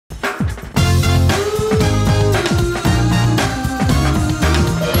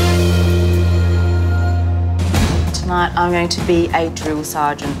tonight I'm going to be a drill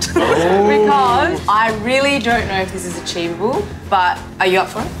sergeant. Because I really don't know if this is achievable, but are you up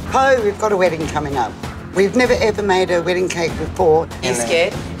for it? Poh, we've got a wedding coming up. We've never ever made a wedding cake before. Are you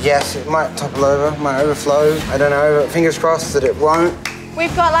scared? Yes, it might topple over, might overflow. I don't know, but fingers crossed that it won't.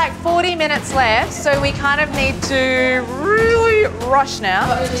 We've got like 40 minutes left, so we kind of need to really rush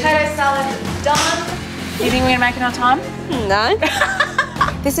now. Potato salad done. Do you think we're gonna make enough time? No.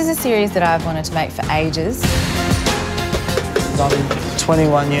 This is a series that I've wanted to make for ages. I'm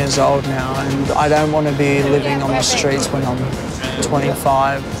 21 years old now and I don't want to be living on the streets when I'm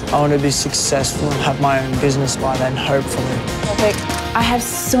 25. I want to be successful and have my own business by then, hopefully. Perfect. I have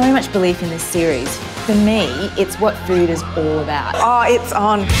so much belief in this series. For me, it's what food is all about. Oh, it's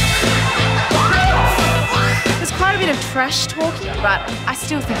on. There's quite a bit of trash talking, but I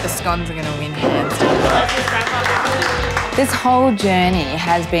still think the scones are going to win hands down. This whole journey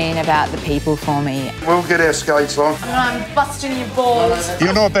has been about the people for me. We'll get our skates on. I'm busting your balls.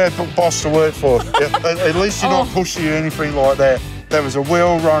 You're not a bad boss to work for. At least you're not pushy or anything like that. That was a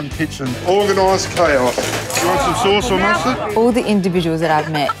well-run kitchen. Organised chaos. You want some sauce or mustard? All the individuals that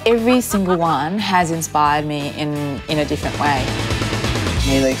I've met, every single one has inspired me in a different way.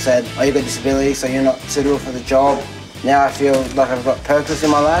 Nearly said, oh, you've got disability, so you're not suitable for the job. Now I feel like I've got purpose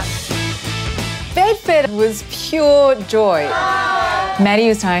in my life. Bedford was pure joy. Maddie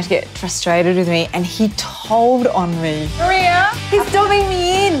was trying to get frustrated with me and he told on me. Maria! He's dubbing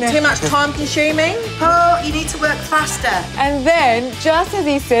me in. Too much time consuming? Oh, you need to work faster. And then, just as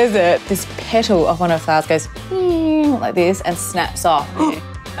he says it, this petal of one of the flowers goes like this and snaps off.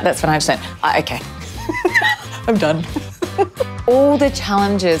 That's when I just went, okay, I'm done. All the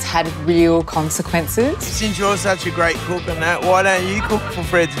challenges had real consequences. Since you're such a great cook and that, why don't you cook for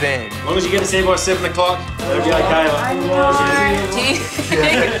Fred's band? As long as you get to see by 7 o'clock, that'll be okay. I know. Do you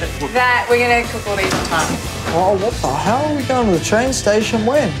think that we're going to cook all these in time? Oh, what the hell? Are we going to the train station?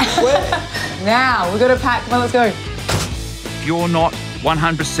 When? Where? Now, we've got to pack. Come on, let's go. If you're not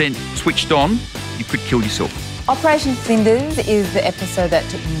 100% switched on, you could kill yourself. Operation Flinders is the episode that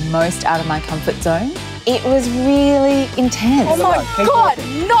took me most out of my comfort zone. It was really intense. Oh my God,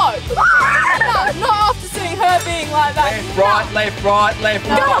 no! No, not after seeing her being like that. Left, right, left,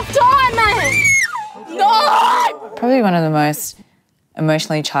 Get off time, man! No! Probably one of the most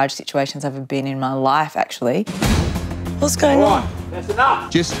emotionally charged situations I've ever been in my life, actually. What's going on? That's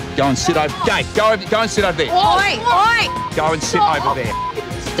enough. Just go and sit over there. Go and sit over there. Oi! Go and sit over there.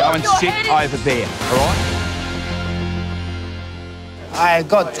 Go and sit over there, all right? I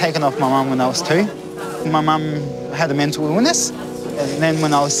got taken off my mum when I was 2. My mum had a mental illness, and then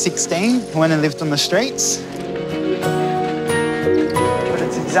when I was 16, I went and lived on the streets. But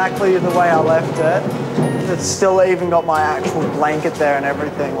it's exactly the way I left it. It's still even got my actual blanket there and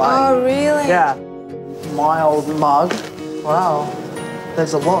everything. Like, Oh, really? Yeah. My old mug. Wow,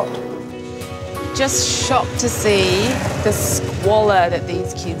 there's a lot. Just shocked to see the squalor that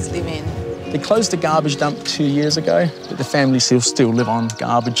these kids live in. They closed the garbage dump 2 years ago, but the family still live on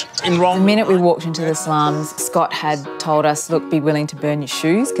garbage. The minute we walked into the slums, Scott had told us, look, be willing to burn your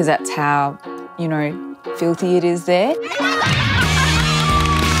shoes, because that's how, you know, filthy it is there.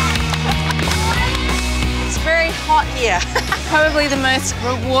 It's very hot here. Probably the most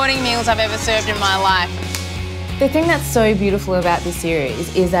rewarding meals I've ever served in my life. The thing that's so beautiful about this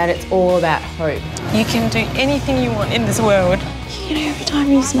series is that it's all about hope. You can do anything you want in this world. You know, every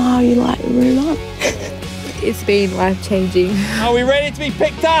time you smile, you light the room up. It's been life-changing. Are we ready to be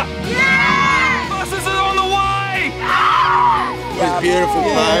picked up? Yeah! Buses are on the way! It was beautiful,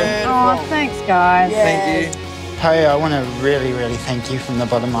 Poh. Oh, thanks, guys. Thank you. Poh, I want to really, really thank you from the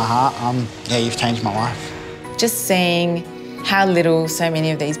bottom of my heart. Yeah, you've changed my life. Just seeing how little so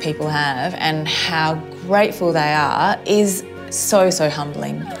many of these people have and how grateful they are is so, so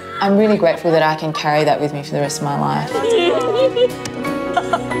humbling. I'm really grateful that I can carry that with me for the rest of my life.